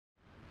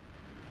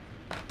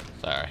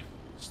Sorry.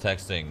 Just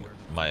texting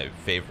my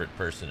favorite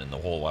person in the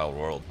whole wide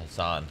world,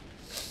 Hassan.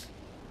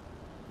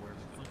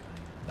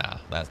 Nah,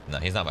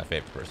 he's not my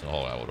favorite person in the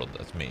whole wide world.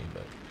 That's me,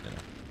 but you know,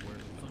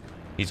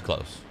 he's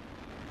close.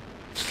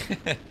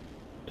 What the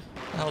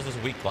hell is this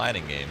weak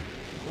gliding game?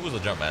 Who was the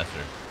jump master?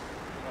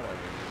 Whatever.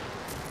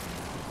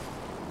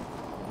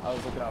 I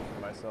was looking out for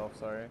myself.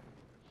 Sorry.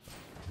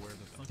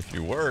 If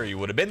you were, you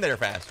would have been there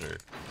faster.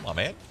 Come on,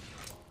 man.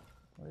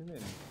 What do you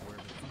mean?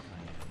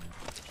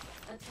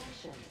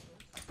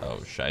 Oh,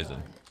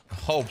 Shizen.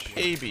 Oh,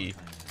 baby.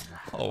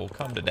 Oh,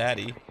 come to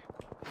daddy.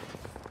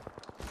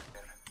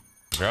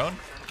 Drone?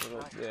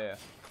 Yeah.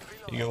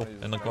 You go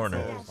in the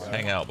corner.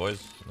 Hang out,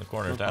 boys. In the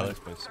corner, Tyler.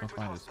 Smoke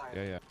behind us.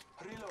 Yeah.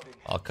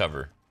 I'll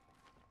cover.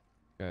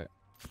 Okay.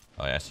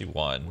 Oh, yeah, I see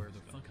one.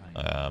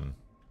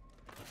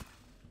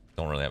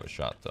 Don't really have a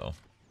shot, though.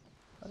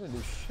 I didn't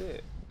do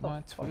shit.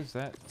 What is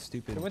that?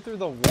 Stupid. It went through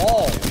the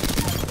wall.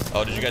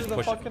 Oh, did you guys Through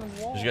the push it? fucking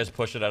wall. Did you guys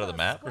push it out of the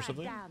map or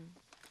something?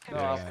 No,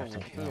 I was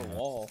through the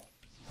wall.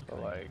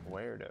 But like,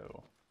 where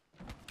though?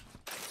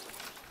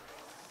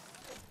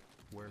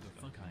 Where the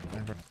fuck I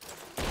am?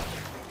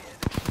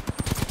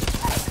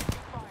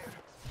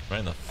 Right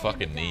in the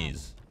fucking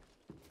knees.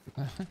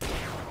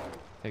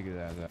 Take it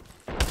out of that.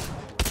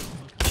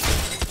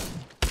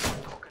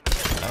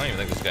 I don't even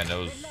think this guy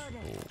knows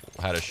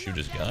how to shoot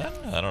his gun.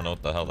 I don't know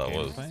what the hell that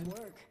was.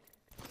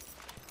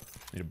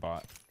 Need a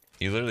bot.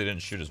 He literally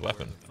didn't shoot his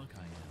weapon.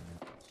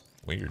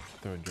 Weird.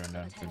 Throw a drone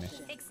down to me.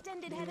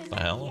 What the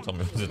hell? Don't tell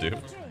me what to do.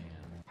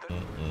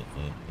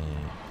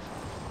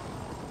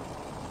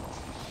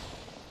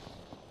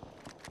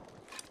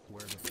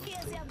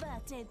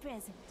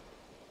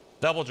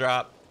 Double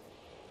drop.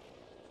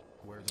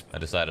 I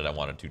decided I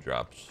wanted 2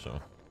 drops, so.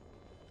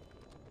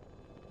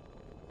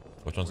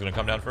 Which one's gonna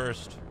come down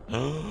first?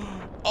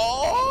 Oh!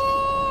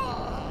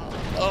 Oh!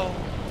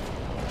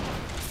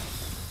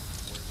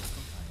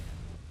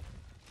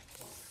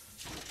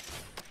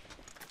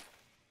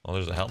 Oh,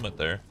 there's a helmet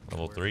there.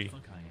 Level 3.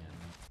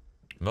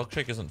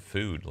 Milkshake isn't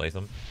food,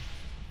 Latham.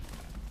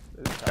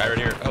 Guy right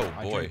here. Oh,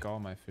 I boy. drank all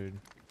my food.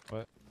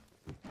 What?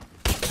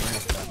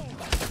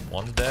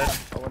 One's dead.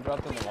 Oh, one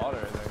dropped in the water,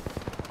 I think.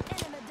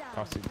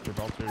 Caustic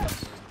Gibraltar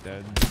is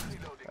dead.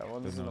 That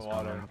one's Doesn't in the know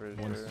what's water, going I'm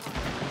pretty on. sure.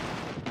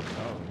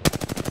 Oh.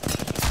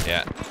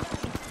 Yeah.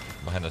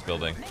 Behind this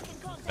building.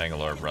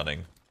 Bangalore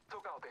running.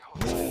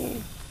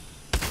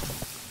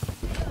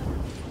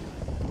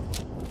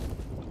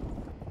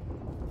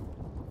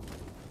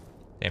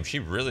 Damn, she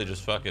really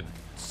just fucking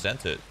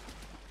sent it.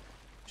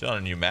 She's on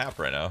a new map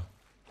right now.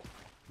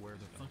 Where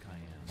the fuck I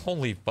am?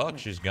 Holy fuck,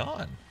 she's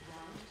gone.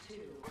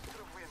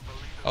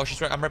 Oh, she's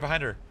right. I'm right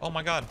behind her. Oh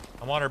my god.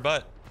 I'm on her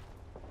butt.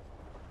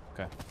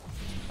 Okay.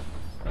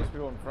 There's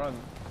people in front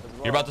as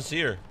well. You're about to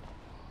see her.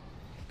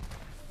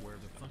 Where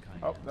the fuck I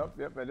am? Oh, nope,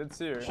 yep, I did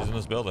see her. She's in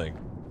this building.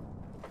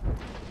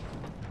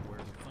 Where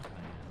the fuck I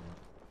am?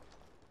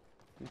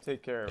 You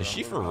take care of her. Is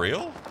she I'm for moving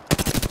real?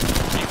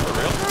 Is she for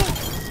real, girl?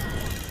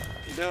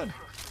 What you doing?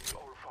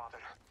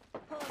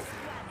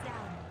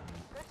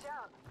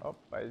 on.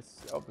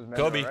 Oh, his man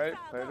Kobe. right.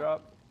 Play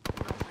drop.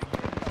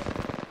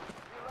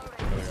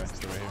 Other guys to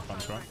the right here,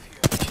 front front.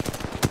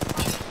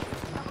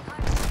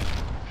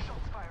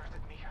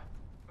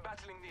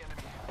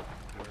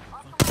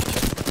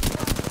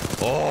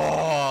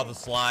 Oh, the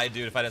slide,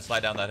 dude. If I didn't slide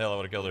down that hill, I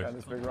would have killed her. Got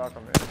this big rock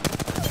on me.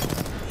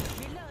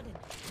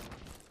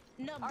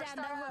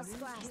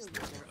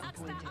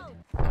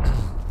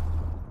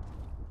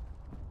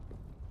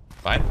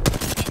 Fine.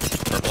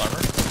 Purple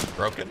armor.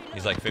 Broken.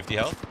 He's like 50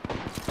 health.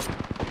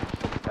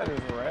 That is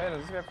red.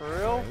 Is this guy for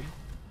real?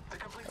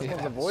 This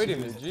one's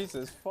avoiding me.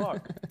 Jesus,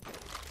 fuck.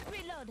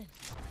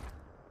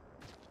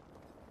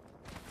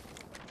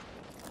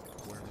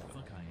 Where the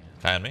fuck I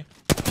am? High on me.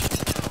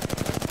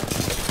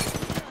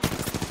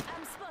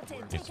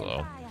 He's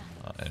low.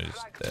 And he's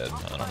dead.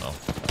 I don't know.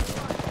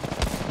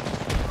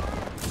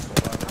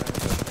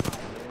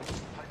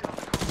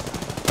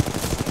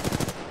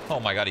 Oh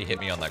my god, he hit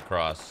me on that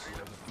cross.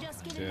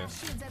 Yeah.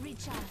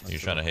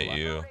 He's trying to hit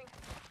you.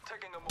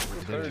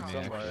 Third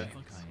somewhere.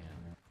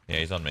 Yeah,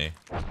 he's on me.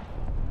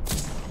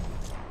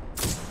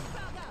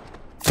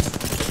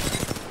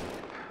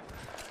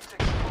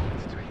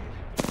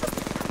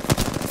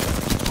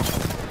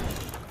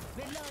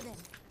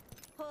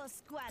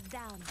 Squad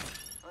down.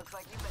 Looks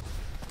like you've been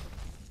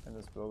In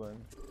this building.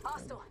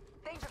 hostile.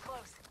 Danger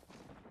close.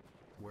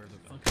 Where the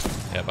fuck?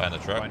 Yeah, behind the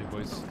truck. Behind you,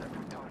 boys.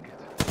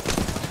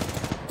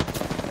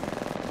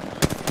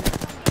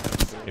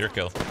 Your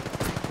kill.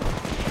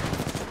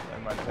 I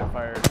might have hip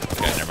fired.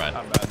 Okay, never mind.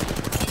 Not bad.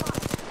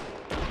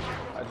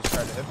 I just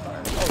tried to hip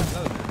fire. Oh, it's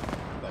another dude.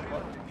 What the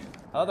fuck?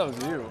 I thought that was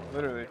you,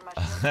 literally.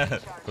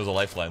 It was a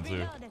lifeline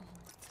too.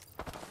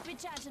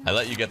 I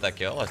let you get that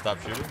kill. I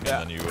stopped shooting, and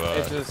then you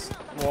It just,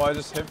 well, I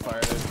just hip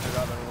fired it. They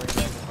got the wing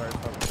and fired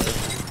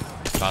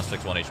fucking.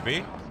 Caustic's 1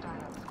 HP.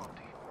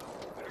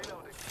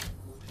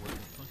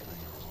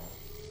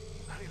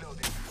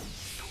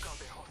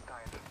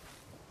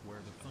 Where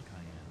the fuck I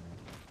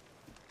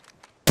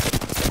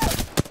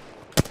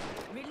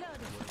am?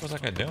 What's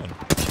that guy doing?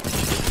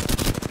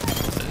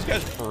 Are these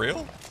guys for real?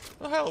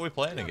 What the hell are we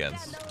playing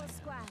against?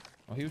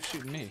 Well, he was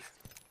shooting me.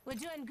 We're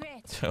doing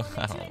great.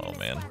 I don't know,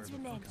 man.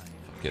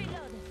 Fucking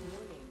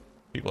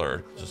people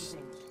are just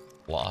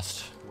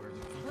lost.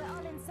 We're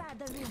all inside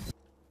the room.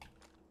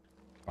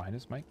 Behind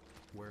us, Mike.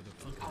 Where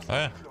the fuck Oh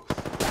yeah.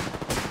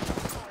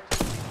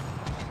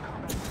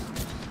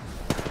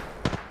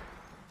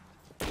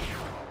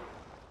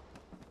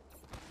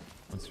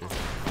 What's your...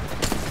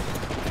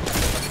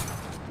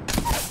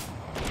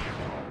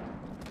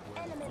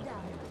 Enemy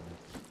down.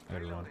 I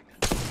gotta run.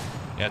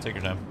 Yeah, take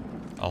your time.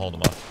 I'll hold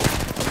them off.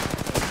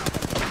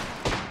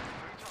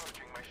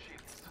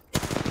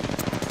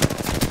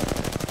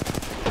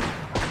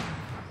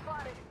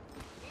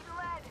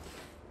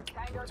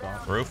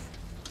 Top. Roof.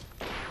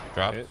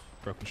 Drop. Hit.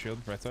 Broken shield,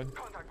 right side.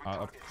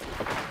 Up.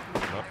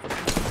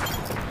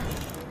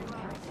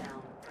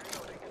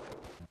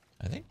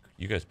 I think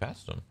you guys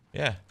passed him.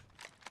 Yeah.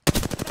 I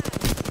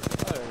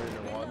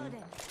didn't read one.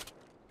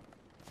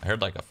 I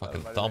heard like a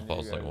fucking might have thump. been I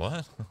was you like, guys.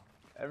 what?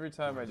 Every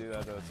time I do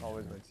that, though, it's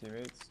always my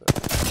teammates. So.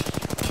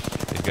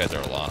 These guys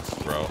are lost,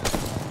 bro.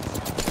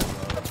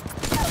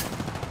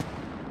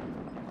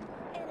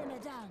 Enemy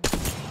down.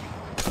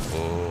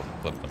 Oh,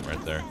 flip them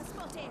right there.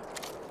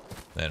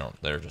 They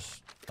don't. They're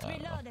just. I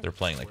don't know. They're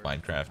playing like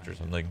Minecraft or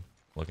something,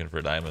 looking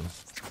for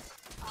diamonds.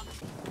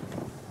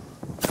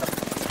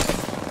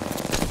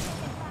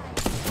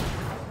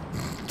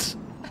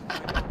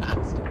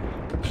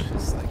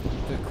 It's like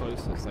the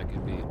closest I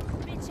could be.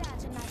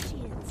 Recharging my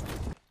shields.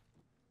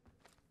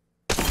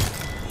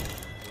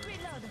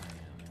 Reload.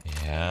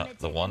 Yeah,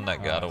 the one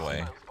that got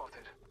away.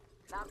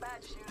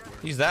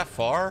 He's that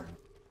far?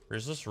 Or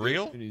is this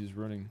real? Dude, he's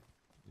running.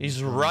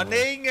 He's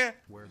running?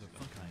 where the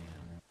fuck I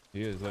am?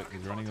 He is. Look,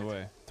 he's running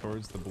away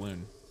towards the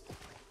balloon.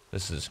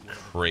 This is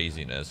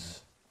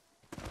craziness.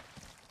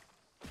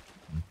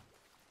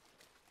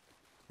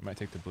 He might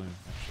take the balloon.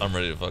 Actually. I'm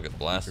ready to fucking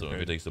blast him if he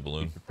prepared. takes the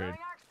balloon. Be prepared.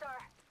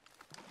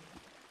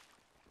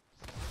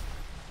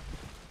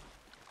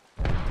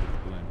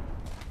 Balloon.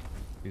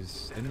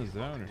 He's in the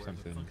zone or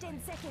something.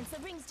 10 seconds. The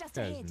ring's just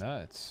This guy's ahead.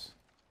 nuts.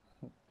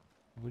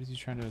 What is he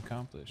trying to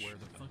accomplish? Where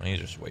the fuck? He's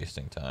just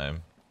wasting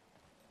time.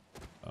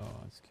 Oh,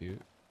 that's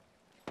cute.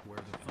 Where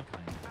the fuck I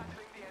am?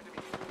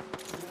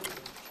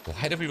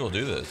 Why do people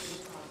do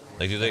this?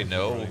 Like, do they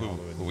know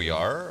who we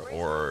are?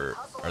 Or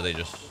are they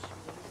just...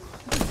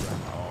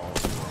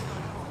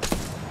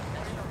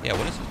 Yeah,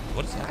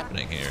 what is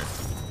happening here?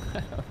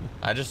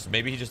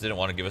 Maybe he just didn't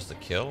want to give us the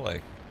kill?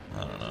 Like, I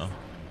don't know.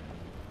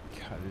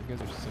 God, these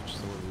guys are such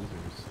sore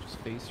losers. Just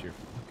face your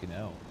fucking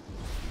L.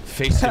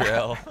 Face your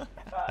L.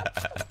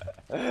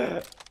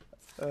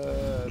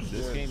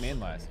 This game and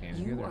last game.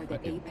 You guys are the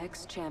fucking...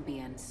 Apex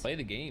champions. Play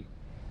the game.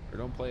 Or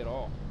don't play at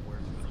all. Where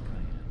the fuck I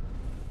am?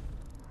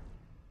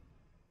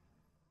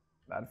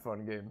 Not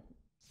fun game.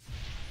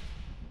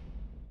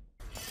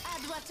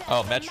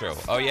 Oh, Metro.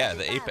 Oh yeah,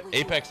 the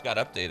Apex got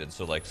updated,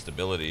 so like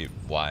stability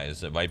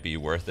wise, it might be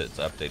worth it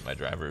to update my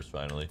drivers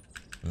finally.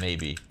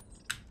 Maybe.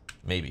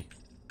 Maybe.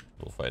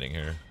 Little fighting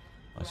here.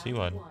 I see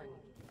one.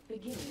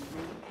 Beginning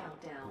ring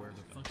countdown. Where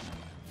the fuck I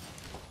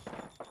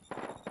am?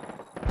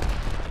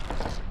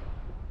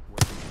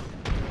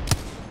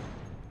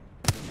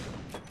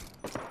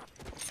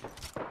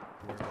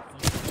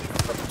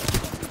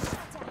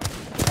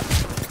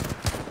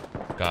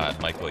 God,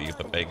 Michael, you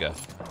papega.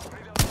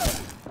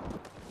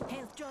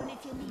 Health drone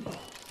if you need it.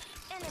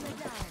 Enemy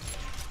down.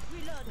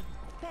 Reload.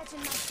 Patching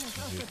myself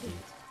off a bit.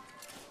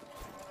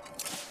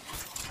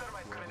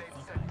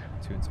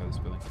 Two inside this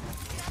building.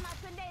 Got my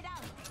grenade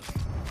out.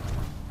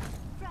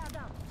 Frog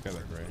out. Guy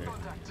like right here.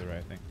 To the right,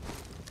 I think.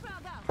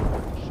 Frog out.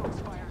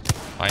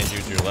 Behind you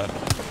to your left.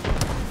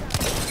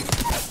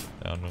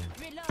 Down him.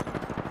 Reload.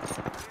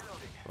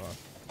 Fuck.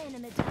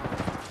 Enemy down.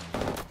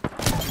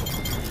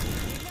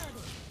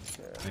 Reloaded.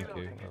 Thank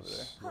you.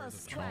 Whole He's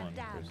squad trolling for a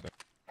down. sec.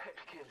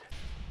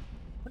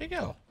 Where'd he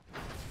go?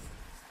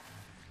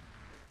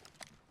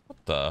 What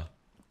the?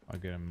 I'll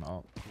get him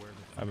out.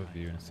 I have a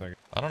view in a second.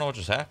 I don't know what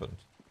just happened.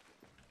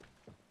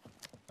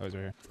 Oh, he's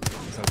right here.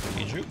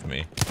 He juked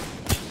me.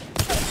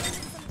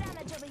 Some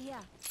damage over here.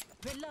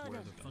 Where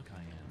Reloaded. the fuck I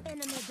am?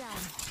 Enemy down.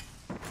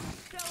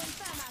 Throwing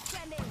thermite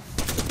grenade.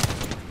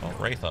 Oh,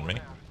 Wraith on me.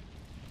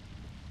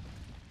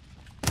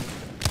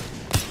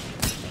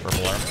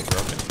 Purple armor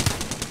broken.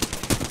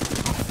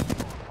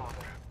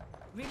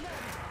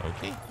 Reloaded.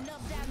 Okay.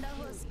 Knock down the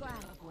whole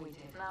squad.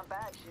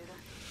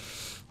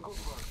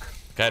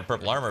 Guy had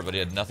purple armor, but he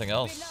had nothing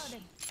else.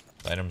 Reloaded.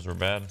 Items were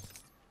bad.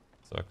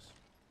 Sucks.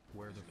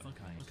 Where the fuck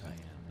I am?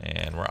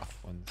 And we're off.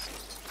 One's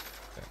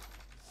okay.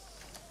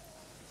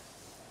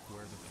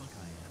 Where the fuck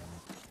I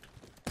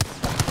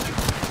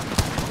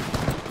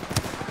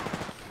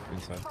am?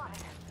 Inside.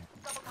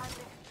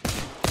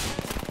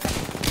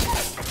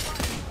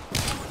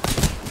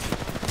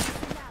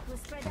 Map was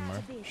spread One out more.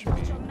 a bit. Should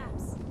be- Watch your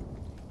maps.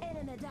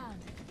 Enemy down.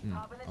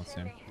 I'll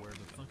see him. Where the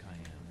fuck I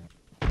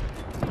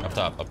am? Up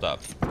top, up top.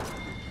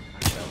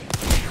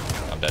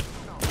 I'm dead.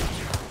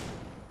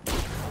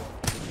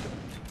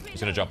 He's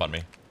gonna jump on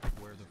me.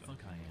 Where the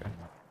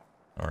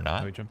Or Oh,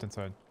 not? he jumped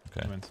inside.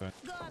 Okay. I'm inside.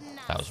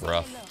 That was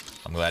rough.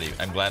 I'm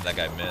glad that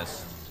guy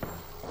missed.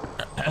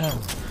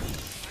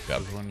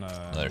 Got There's one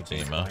another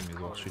team, huh? behind me as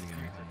well, shooting at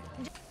me.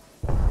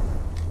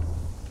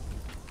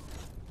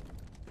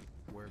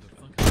 Where the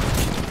fuck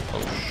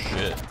Oh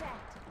shit.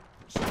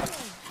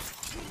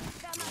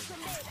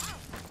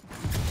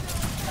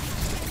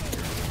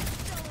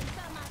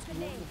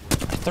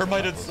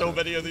 Thermited so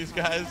many of these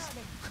guys.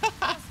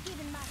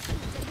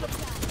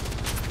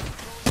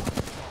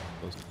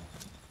 Close.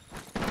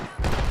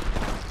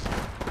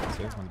 That's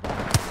it, one's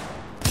behind.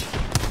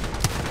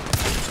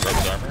 Broke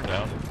his armor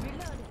down.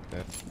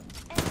 Dead.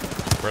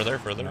 Further.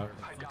 To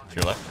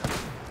your left.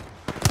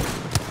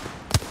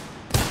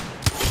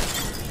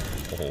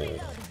 Oh.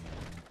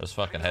 Those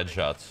fucking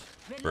headshots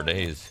for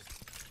days.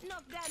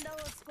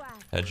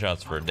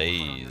 Headshots for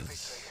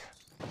days.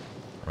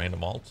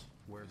 Random alt.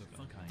 where the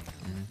fuck I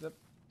am? Yep.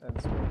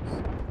 And smokes.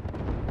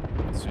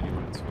 Let's see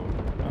anyone in scope.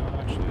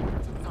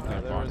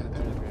 There, There was a bomb.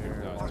 dude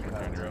here. No, it's right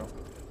behind you.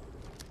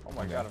 Oh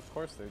my Okay. god, of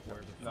course they do.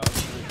 No,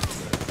 it's really good.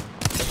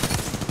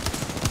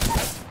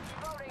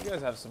 You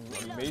guys have some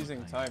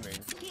amazing timing.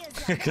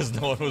 Because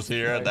no one was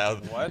here and now.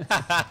 What?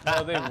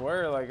 No, they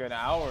were like an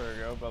hour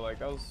ago, but like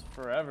that was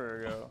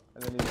forever ago.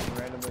 And then you just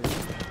randomly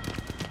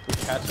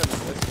catch them in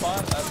this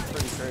spot? That's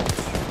pretty crazy.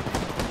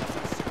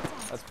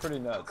 That's pretty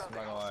nuts, I'm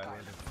not gonna lie.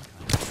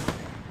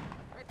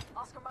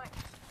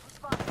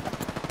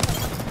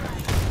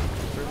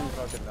 Pretty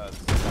fucking nuts.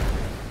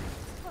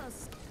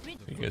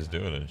 What are you guys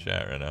doing in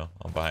chat right now?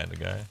 I'm behind the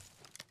guy.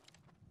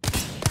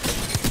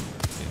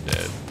 He's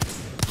dead.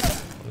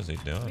 What is he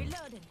doing?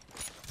 Reloaded.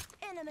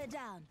 Enemy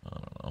down. I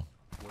don't know.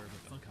 Where the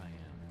fuck I am?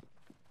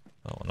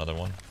 Oh, another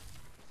one.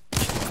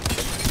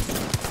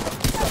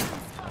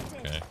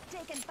 Okay.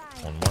 Taking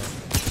fire. One more.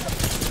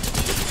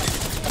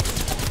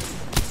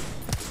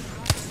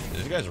 Is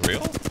this guy's real?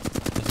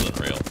 This isn't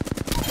real.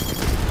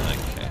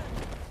 Okay.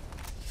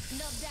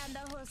 Knock down the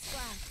whole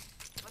squad.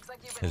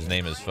 His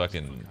name is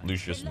fucking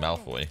Lucius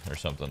Malfoy or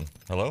something.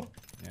 Hello?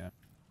 Yeah.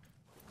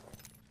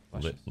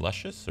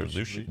 Luscious or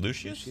Lucius?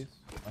 Lucius?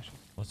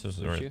 What's his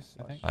Lucius,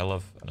 I think. I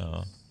love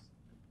no.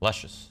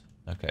 Luscious.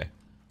 Okay.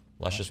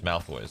 Luscious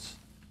Malfoys.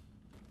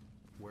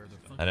 Where the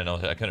fuck I didn't know.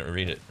 I couldn't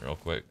read it real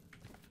quick.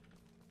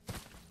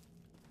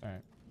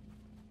 Alright.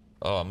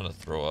 Oh, I'm gonna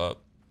throw up.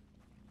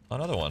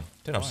 Another one.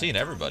 Dude, I'm Why? seeing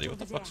everybody. What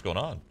the fuck's going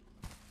on?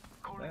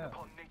 Yeah.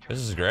 This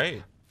is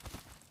great.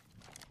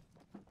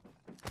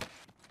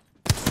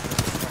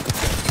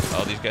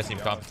 Oh, these guys seem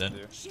competent.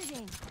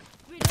 Shooting.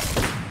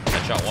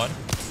 Headshot one.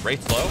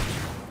 Wraith's low.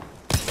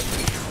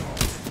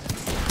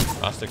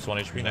 Sticks 1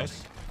 HP,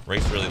 nice.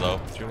 Wraith's really low.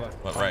 To your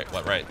left. What right?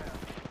 What right?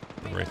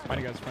 Wraith.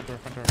 Behind you guys, front door,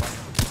 front door.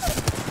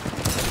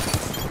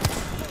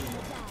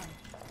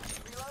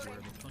 Where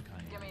the fuck I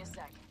am? Give me a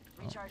sec.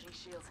 Recharging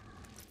shields.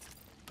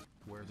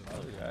 Where the Oh,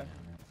 fuck I yeah. am?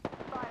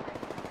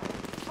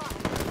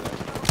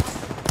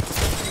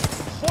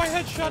 Boy,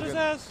 headshot his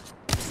ass.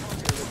 Look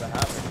at the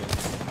half again.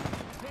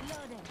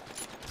 Reloading.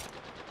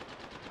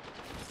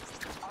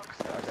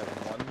 I got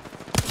one.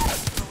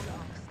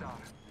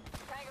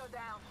 Tango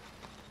down.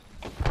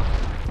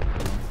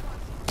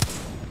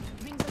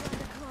 Rings around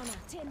the corner.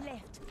 10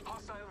 left.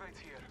 Reloading.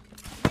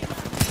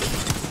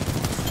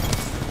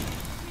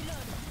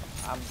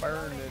 I'm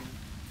burning.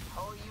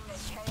 Whole unit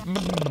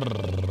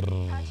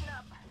Catching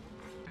up.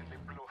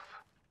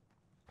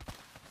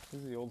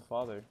 Who's the old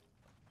father? Is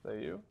that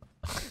you,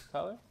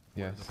 Tyler?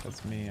 Yes,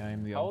 that's me. I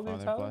am the How old old are you,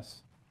 father Tyler?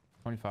 plus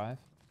 25.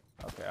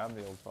 Okay, I'm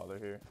the old father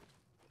here.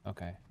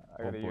 Okay.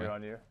 I got Old a year boy.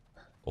 on you.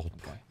 Old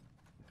Okay.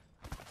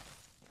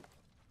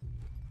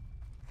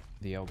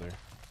 The elder.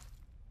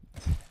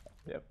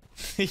 Yep.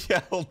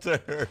 the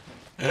Elder.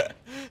 We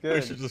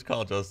Good. should just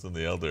call Justin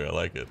the Elder. I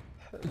like it.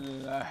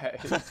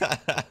 Nice.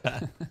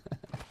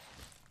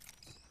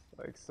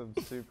 Like some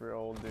super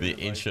old dude. The in,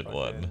 like, ancient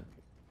one. fucking-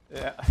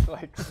 Yeah,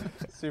 like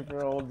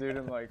super old dude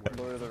in like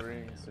Lord of the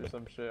Rings or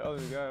some shit. Oh,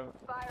 there's a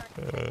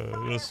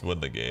guy. Just win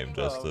the game,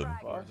 Justin.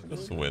 Fuck,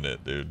 Just dude. win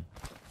it, dude.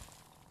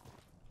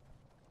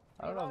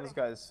 I don't know if this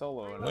guy's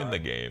solo or Win not. the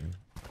game.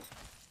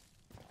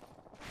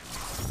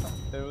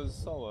 It was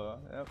solo.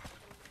 Yep.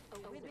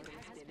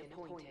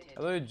 I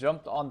literally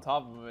jumped on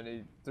top of him and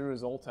he threw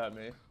his ult at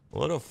me.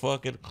 What a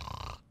fucking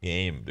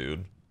game,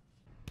 dude.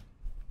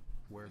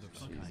 Where the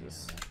fuck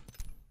Jesus. I am?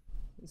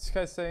 This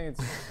guy's saying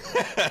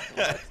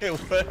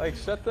it's What? like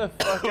shut the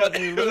fuck up.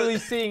 You're literally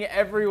seeing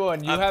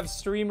everyone. You have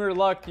streamer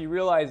luck. You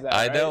realize that?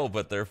 I right? know,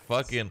 but they're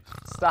fucking.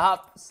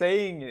 Stop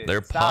saying it.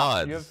 They're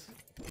Stop. You pods.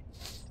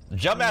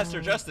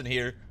 Jumpmaster Justin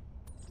here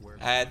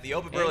at the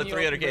Open Berlin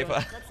 300k.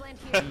 Let's land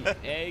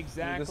here.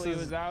 Exactly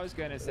This is- what I was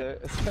gonna say.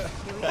 Here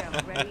we go.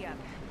 Ready up.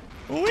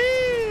 Woo!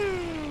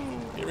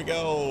 Here we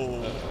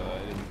go.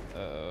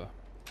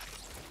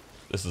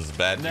 This is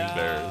bad news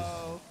bears.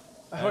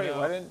 Wait,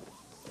 why didn't?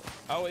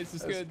 Oh, this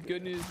is good.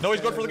 Good news. No, he's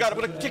going for the god. I'm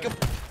gonna kick him.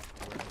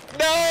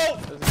 No!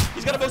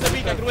 He's gonna post that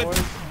beat. I can win.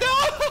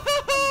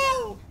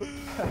 No!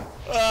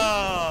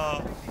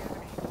 Ah.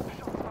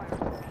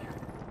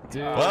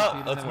 Dude, Well, he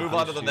didn't let's have a move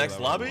on to blue the next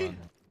shield, I would've lobby.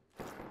 won.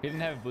 He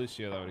didn't have a blue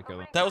shield, I would have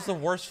killed him. That was the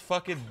worst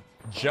fucking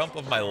jump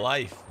of my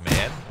life,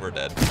 man. We're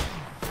dead.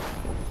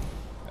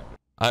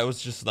 I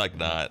was just like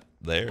not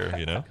there,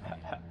 you know?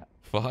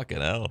 Fucking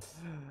hell.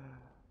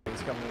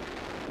 He's coming.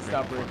 He's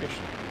not breaking.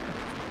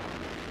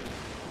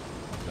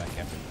 Back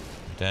after.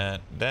 Da,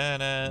 da,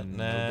 da,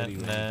 na, Nobody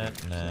na,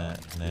 landed. na,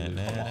 na,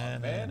 na,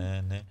 man.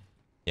 na, na.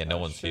 Yeah, no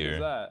one's Shit is here.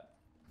 that?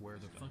 Where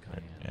the fuck I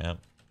am. Yeah.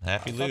 I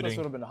Happy thought this would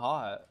looting. have been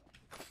hot.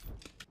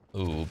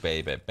 Ooh,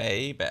 baby,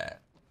 baby.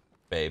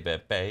 Baby,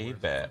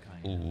 baby.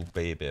 Ooh,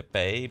 baby,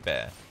 baby.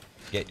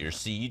 Get your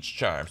siege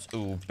charms.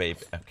 Ooh,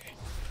 baby. Okay.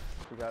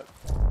 We got.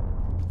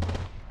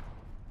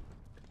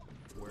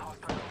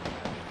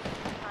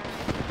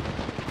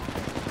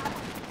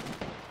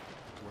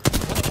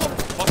 What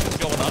the fuck is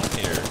going on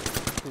here?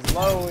 He's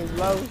low. He's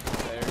low.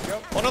 There you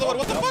go. Oh, another one.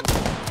 What the fuck?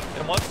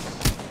 Hit him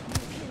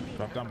once.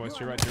 Drop down, boys. To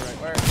your right, to your right.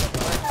 Where?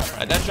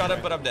 I dead shot him,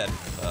 but I'm dead.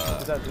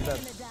 Who's that? Who's that?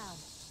 Enemy down.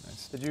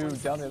 Did you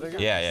down the other guy?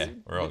 Yeah, yeah.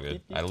 We're all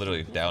good. I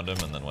literally downed him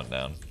and then went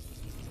down.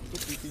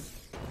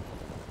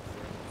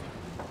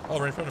 Oh,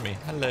 right in front of me.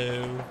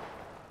 Hello.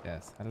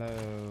 Yes.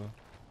 Hello.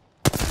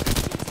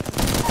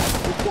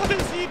 What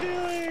is he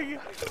doing?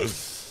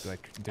 It's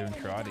like doing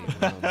karate. in the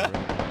middle of the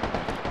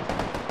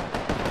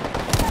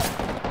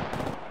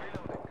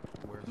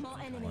road. More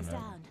enemies no.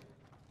 down.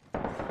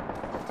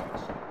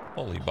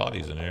 Holy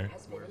bodies in here.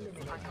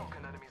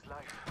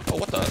 Oh,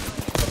 what the?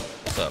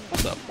 What's up?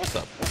 What's up? What's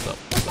up? What's up?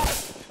 What's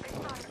up?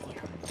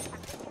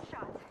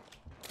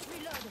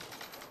 Reloaded.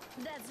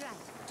 That's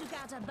right. Took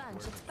out a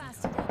bunch. It's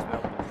faster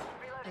that way.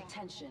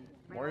 Attention.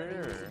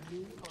 Warrior.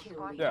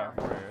 Kill. Yeah.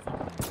 Warrior.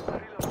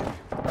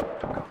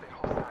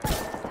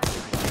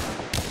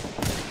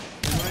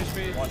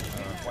 One.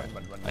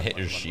 I hit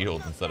your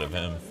shield instead of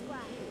him. Squad.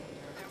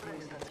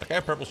 That guy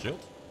have purple shield?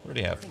 What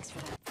did he have?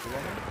 Frag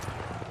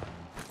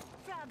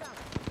out.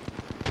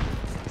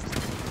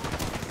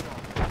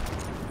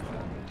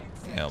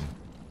 Damn.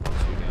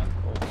 Shoot down.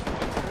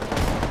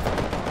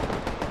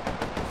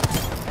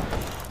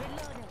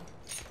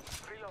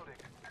 Reloaded.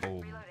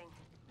 Oh.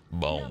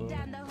 Boom. Knock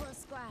down the whole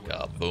squad.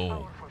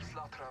 Kaboom.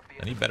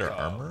 Any better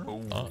armor?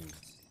 Oh,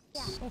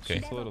 Yeah. okay.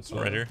 It's a little It's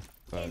slow. right here.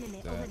 But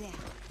Enemy over there.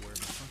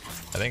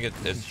 I think it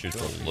shoots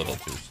a little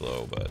too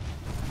slow, but...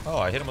 Oh,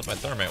 I hit him with my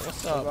thermite.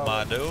 What's up,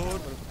 my dude?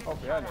 Oh,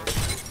 behind me.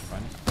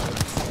 fine.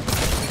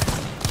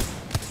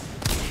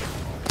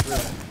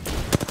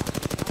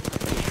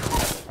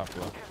 Top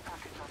low.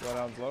 One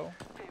down low.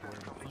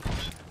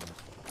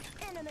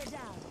 Enemy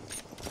down.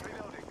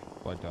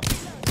 Blood down.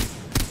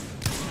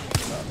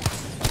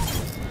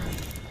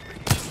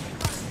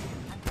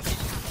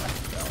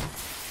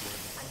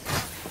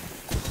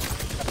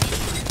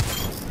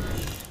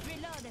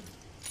 Reloaded.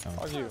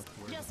 Fuck you.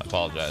 Just I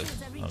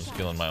apologize. I was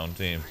killing my own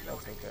team.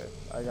 That's okay.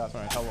 I got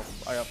flanked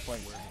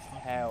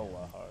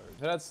hella hard.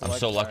 That's I'm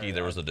so lucky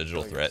there was a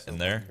digital threat in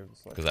there,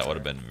 because that would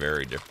have been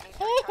very different.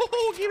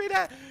 Oh, give me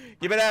that!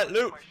 Give me that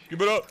loot!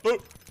 Give it up!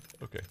 Loot!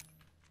 Okay.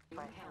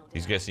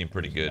 These guys seem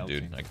pretty good,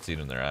 dude. I can see it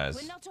in their We're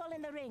eyes. not all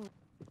in the ring.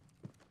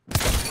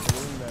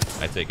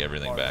 I take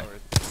everything back.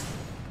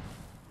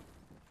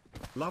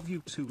 Love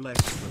you too less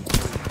than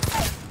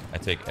three. I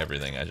take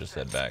everything I just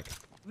said back.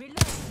 Reload.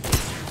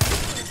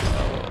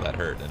 Oh, that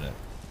hurt, didn't it?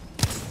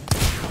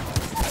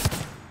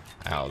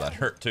 Ow, that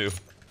hurt too.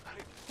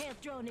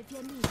 Health drone if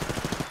you need.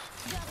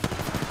 Just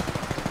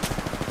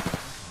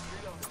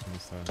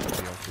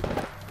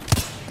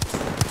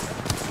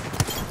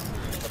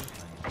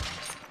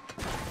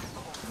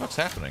What's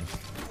happening?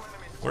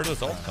 Where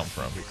does ult come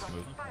from?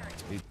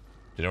 Do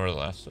you know where the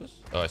last is?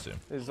 Oh, I see him.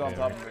 He's on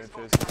top of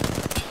me,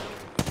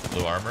 Chase.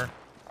 Blue armor.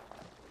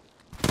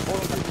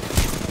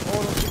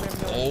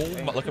 Oh,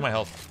 look at my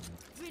health.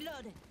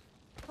 reloaded.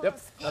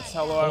 Yep, that's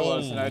how low I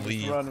was, and I just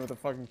Holy- run with a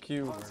fucking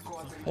Q.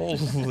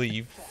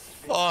 Holy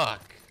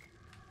fuck.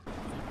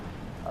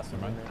 That's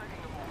what I mean.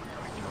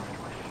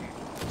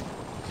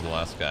 This is the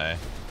last guy.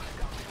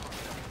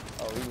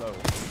 Oh, he low.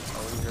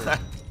 Oh, he hurt.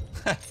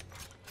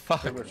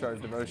 Fuck.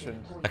 Turbocharged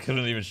devotion. I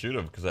couldn't even shoot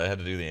him because I had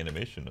to do the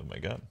animation of my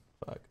gun.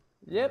 Fuck.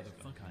 Yep.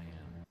 Fuck I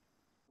am.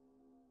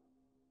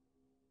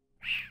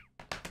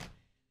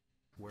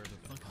 Where the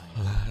fuck I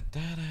am.